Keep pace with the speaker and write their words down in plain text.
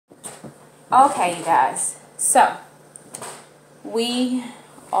Okay, you guys. So, we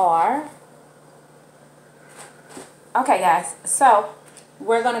are... Okay, guys. So,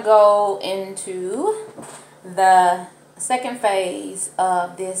 we're going to go into the second phase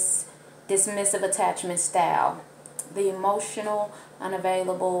of this dismissive attachment style. The emotional,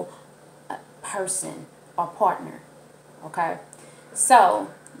 unavailable person or partner. Okay?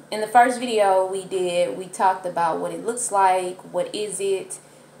 So, in the first video we talked about what it looks like, what is it,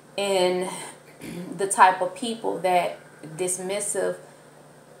 and the type of people that dismissive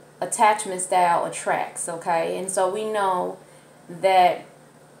attachment style attracts. Okay, and so we know that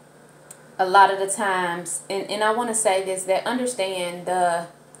a lot of the times, and I want to say this, that understand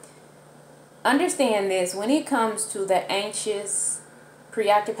this when it comes to the anxious,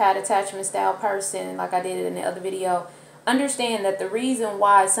 preoccupied attachment style person, like I did in the other video. Understand that the reason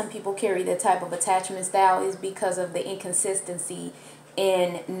why some people carry that type of attachment style is because of the inconsistency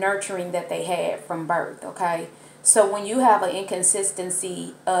in nurturing that they had from birth. Okay, so when you have an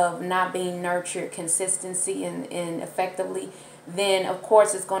inconsistency of not being nurtured consistency and effectively, then of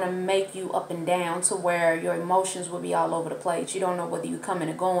course it's going to make you up and down to where your emotions will be all over the place. You don't know whether you're coming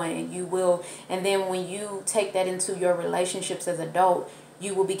or going, and you will. And then when you take that into your relationships as adult,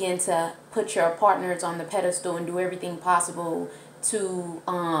 you will begin to put your partners on the pedestal and do everything possible to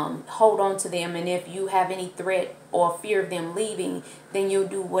hold on to them. And if you have any threat or fear of them leaving, then you'll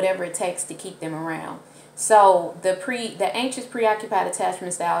do whatever it takes to keep them around. So the anxious, preoccupied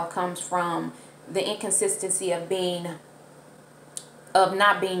attachment style comes from the inconsistency of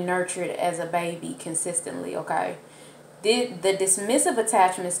not being nurtured as a baby consistently. Okay, the dismissive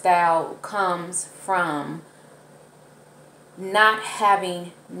attachment style comes from not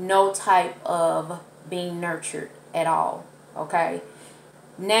having no type of being nurtured at all. Okay,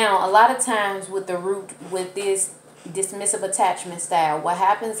 now a lot of times with this dismissive attachment style, what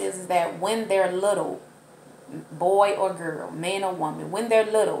happens is that when they're little, boy or girl, man or woman, when they're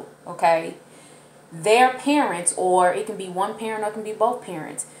little, okay, their parents, or it can be one parent or it can be both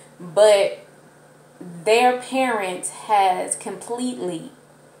parents, but their parent has completely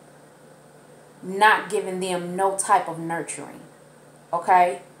not given them no type of nurturing.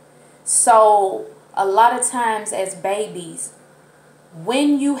 Okay, so a lot of times as babies,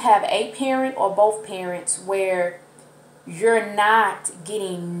 when you have a parent or both parents where you're not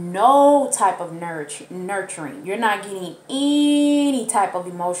getting no type of nurturing, you're not getting any type of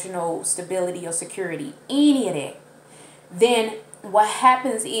emotional stability or security, any of that, then what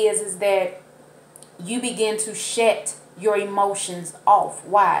happens is that you begin to shut your emotions off.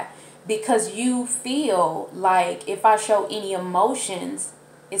 Why? Because you feel like if I show any emotions,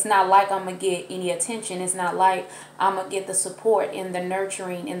 it's not like I'm going to get any attention. It's not like I'm going to get the support and the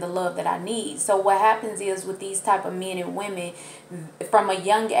nurturing and the love that I need. So what happens is with these type of men and women, from a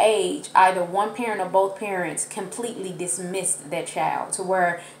young age, either one parent or both parents completely dismissed that child to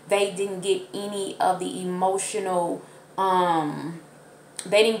where they didn't get any of the emotional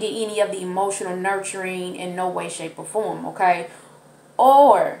nurturing in no way, shape, or form. Okay,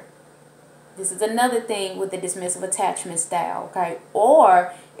 or this is another thing with the dismissive attachment style, okay?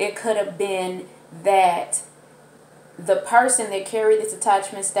 Or it could have been that the person that carried this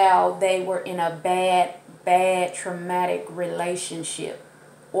attachment style, they were in a bad, traumatic relationship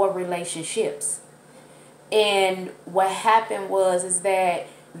or relationships. And what happened is that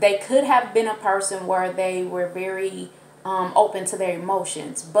they could have been a person where they were very open to their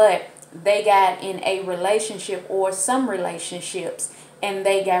emotions, but they got in a relationship or some relationships and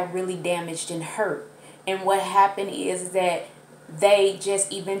they got really damaged and hurt. And what happened is that they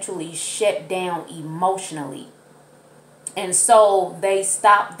just eventually shut down emotionally. And so they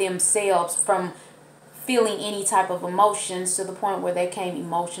stopped themselves from feeling any type of emotions to the point where they became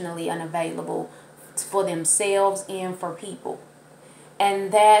emotionally unavailable for themselves and for people.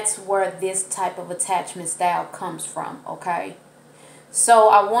 And that's where this type of attachment style comes from, okay? So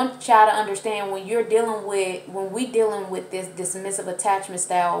I want y'all to understand when we dealing with this dismissive attachment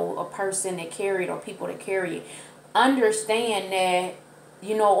style, a person that carry it or people that carry it, understand that,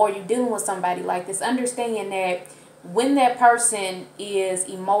 or you're dealing with somebody like this, understand that when that person is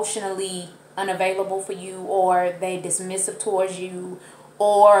emotionally unavailable for you, or they dismissive towards you,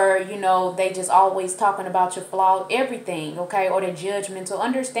 or they just always talking about your flaw, everything, okay, or they're judgmental,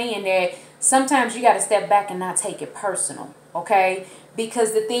 understand that sometimes you got to step back and not take it personal, okay?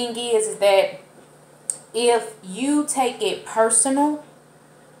 Because the thing is that if you take it personal,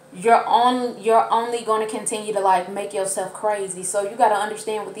 you're only going to continue to make yourself crazy. So you got to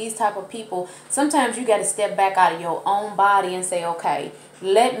understand with these type of people, sometimes you got to step back out of your own body and say, okay,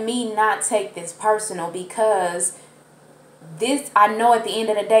 let me not take this personal, because this, I know at the end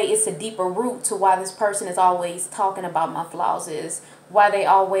of the day, it's a deeper root to why this person is always talking about my flaws, is why they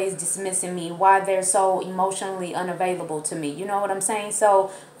always dismissing me, why they're so emotionally unavailable to me. You know what I'm saying?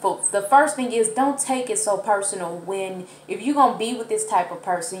 So for the first thing is, don't take it so personal. When, if you're going to be with this type of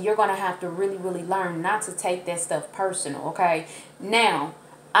person, you're going to have to really, really learn not to take that stuff personal. Okay. Now,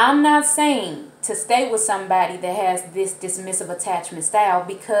 I'm not saying to stay with somebody that has this dismissive attachment style,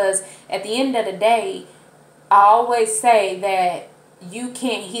 because at the end of the day, I always say that you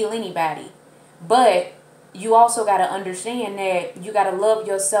can't heal anybody, but you also got to understand that you got to love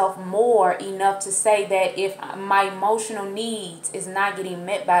yourself more enough to say that if my emotional needs is not getting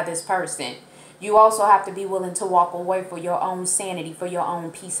met by this person, you also have to be willing to walk away for your own sanity, for your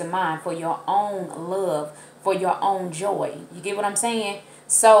own peace of mind, for your own love, for your own joy. You get what I'm saying?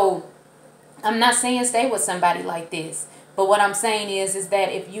 So I'm not saying stay with somebody like this. But what I'm saying is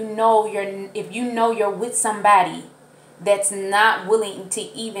that if you know you're with somebody that's not willing to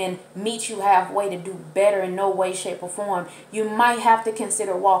even meet you halfway to do better in no way, shape, or form, you might have to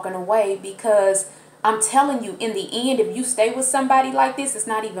consider walking away, because I'm telling you, in the end, if you stay with somebody like this, it's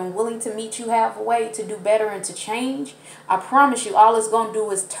not even willing to meet you halfway to do better and to change. I promise you, all it's going to do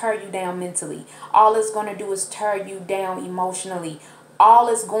is tear you down mentally. All it's going to do is tear you down emotionally. All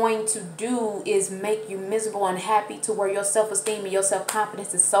it's going to do is make you miserable and unhappy, to where your self-esteem and your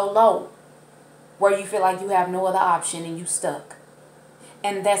self-confidence is so low, where you feel like you have no other option and you stuck.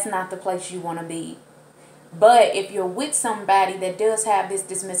 And that's not the place you want to be. But if you're with somebody that does have this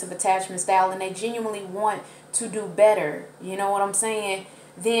dismissive attachment style and they genuinely want to do better, you know what I'm saying,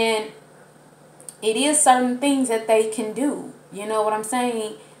 then it is certain things that they can do, you know what I'm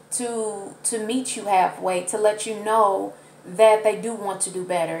saying, to meet you halfway, to let you know that they do want to do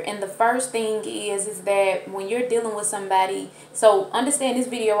better. And the first thing is that when you're dealing with somebody, so understand this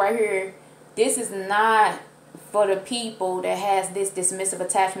video right here, this is not for the people that has this dismissive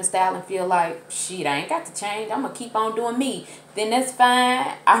attachment style and feel like, shit, I ain't got to change, I'm gonna keep on doing me. Then that's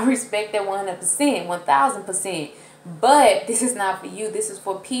fine. I respect that 100%, 1000%. But this is not for you. This is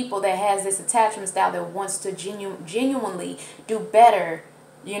for people that has this attachment style that wants to genuinely do better,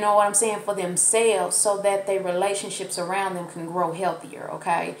 you know what I'm saying, for themselves, so that their relationships around them can grow healthier.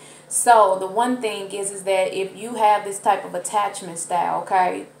 Okay. So the one thing is that if you have this type of attachment style,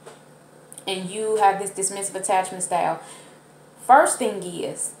 okay, and you have this dismissive attachment style, first thing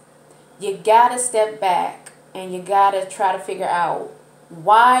is, you gotta step back and you gotta try to figure out,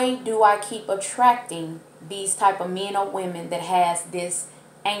 why do I keep attracting these type of men or women that has this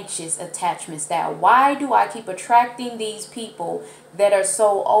anxious attachment style? Why do I keep attracting these people that are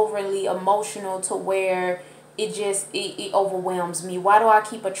so overly emotional to where it overwhelms me? Why do I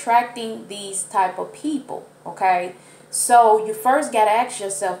keep attracting these type of people? Okay. So you first got to ask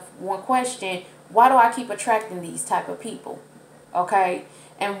yourself one question: why do I keep attracting these type of people? Okay.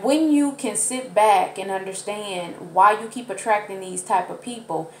 And when you can sit back and understand why you keep attracting these type of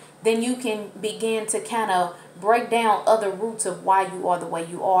people, then you can begin to kind of break down other roots of why you are the way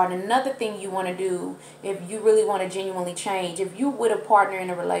you are. And another thing you want to do, if you really want to genuinely change, if you're with a partner in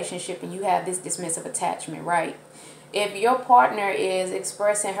a relationship and you have this dismissive attachment, right? If your partner is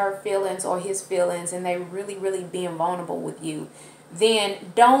expressing her feelings or his feelings and they really, really being vulnerable with you,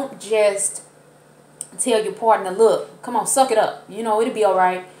 then don't just tell your partner, look, come on, suck it up, you know, it'll be all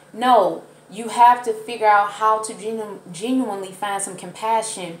right. No, you have to figure out how to genuinely find some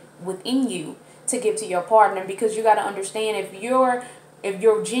compassion within you to give to your partner, because you got to understand, if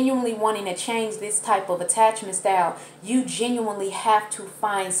you're genuinely wanting to change this type of attachment style, you genuinely have to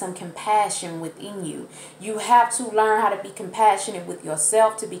find some compassion within you. You have to learn how to be compassionate with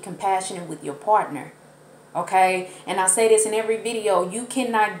yourself, to be compassionate with your partner. Okay, and I say this in every video, you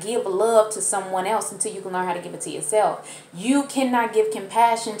cannot give love to someone else until you can learn how to give it to yourself. You cannot give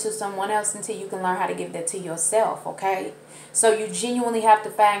compassion to someone else until you can learn how to give that to yourself. Okay, so you genuinely have to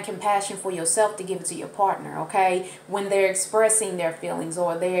find compassion for yourself to give it to your partner. Okay, when they're expressing their feelings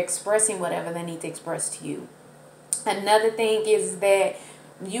or they're expressing whatever they need to express to you. Another thing is that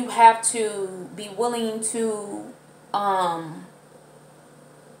you have to be willing to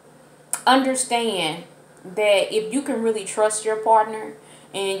understand that if you can really trust your partner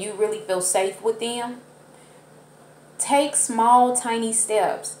and you really feel safe with them, take small tiny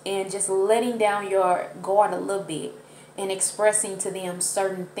steps and just letting down your guard a little bit and expressing to them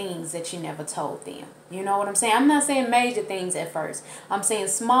certain things that you never told them. You know what I'm saying? I'm not saying major things at first. I'm saying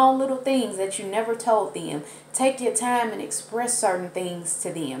small little things that you never told them. Take your time and express certain things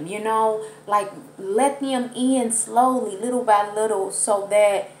to them. You know, like let them in slowly, little by little, so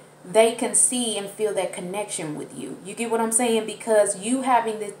that they can see and feel that connection with you. You get what I'm saying? Because you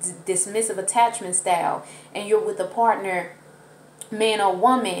having this dismissive attachment style and you're with a partner man or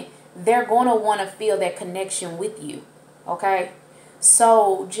woman, they're going to want to feel that connection with you. Okay?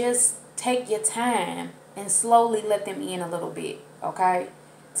 So just take your time and slowly let them in a little bit. Okay?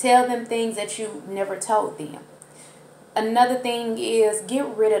 Tell them things that you never told them. Another thing is get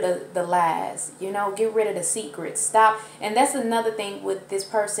rid of the lies, get rid of the secrets. Stop. And that's another thing with this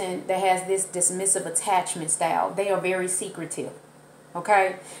person that has this dismissive attachment style. They are very secretive.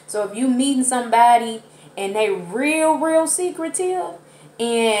 Okay? So if you meeting somebody and they real secretive,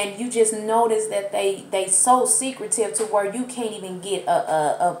 and you just notice that they so secretive to where you can't even get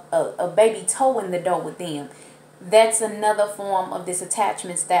a baby toe in the door with them, that's another form of this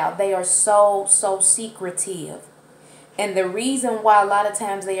attachment style. They are so secretive. And the reason why a lot of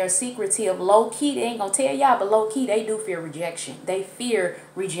times they are secretive, low-key, they ain't going to tell y'all, but low-key, they do fear rejection. They fear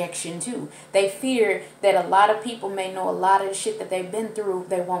rejection too. They fear that a lot of people may know a lot of the shit that they've been through,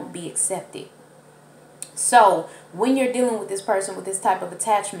 they won't be accepted. So when you're dealing with this person with this type of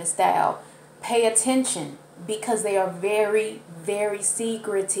attachment style, pay attention, because they are very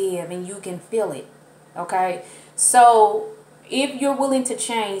secretive and you can feel it. Okay? So if you're willing to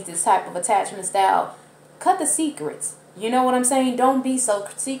change this type of attachment style, cut the secrets. You know what I'm saying? Don't be so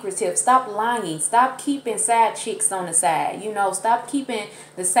secretive. Stop lying. Stop keeping side chicks on the side. Stop keeping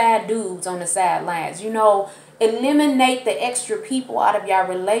the side dudes on the sidelines. Eliminate the extra people out of y'all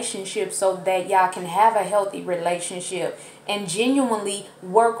relationship so that y'all can have a healthy relationship and genuinely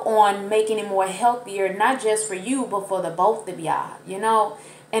work on making it more healthier, not just for you, but for the both of y'all,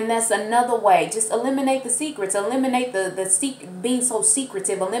 And that's another way. Just eliminate the secrets. Eliminate the being so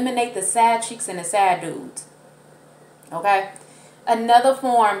secretive. Eliminate the side chicks and the side dudes. Okay? Another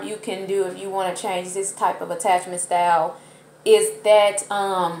form you can do if you want to change this type of attachment style is that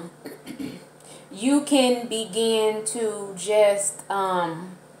you can begin to just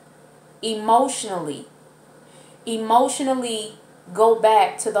emotionally go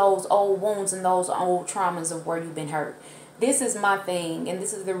back to those old wounds and those old traumas of where you've been hurt. This is my thing, and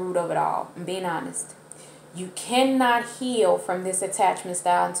this is the root of it all. I'm being honest. You cannot heal from this attachment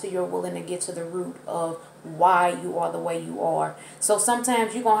style until you're willing to get to the root of why you are the way you are. So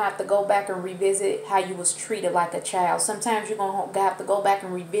sometimes you're going to have to go back and revisit how you was treated like a child. Sometimes you're going to have to go back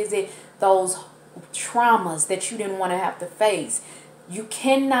and revisit those traumas that you didn't want to have to face. You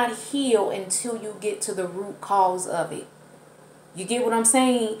cannot heal until you get to the root cause of it. You get what I'm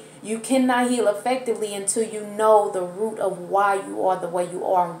saying? You cannot heal effectively until you know the root of why you are the way you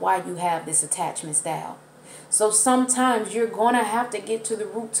are and why you have this attachment style. So sometimes you're going to have to get to the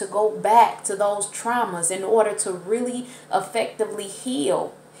root to go back to those traumas in order to really effectively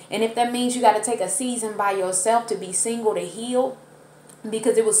heal. And if that means you got to take a season by yourself to be single to heal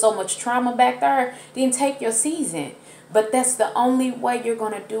because it was so much trauma back there, then take your season. But that's the only way you're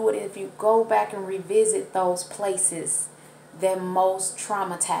going to do it, if you go back and revisit those places that most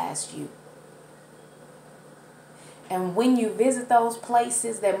traumatized you. And when you visit those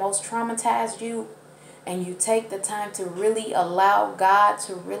places that most traumatized you, and you take the time to really allow God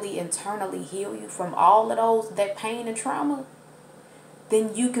to really internally heal you from all of that pain and trauma,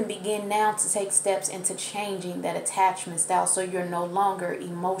 then you can begin now to take steps into changing that attachment style so you're no longer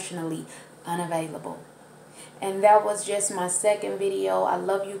emotionally unavailable. And that was just my second video. I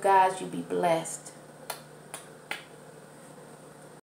love you guys. You be blessed.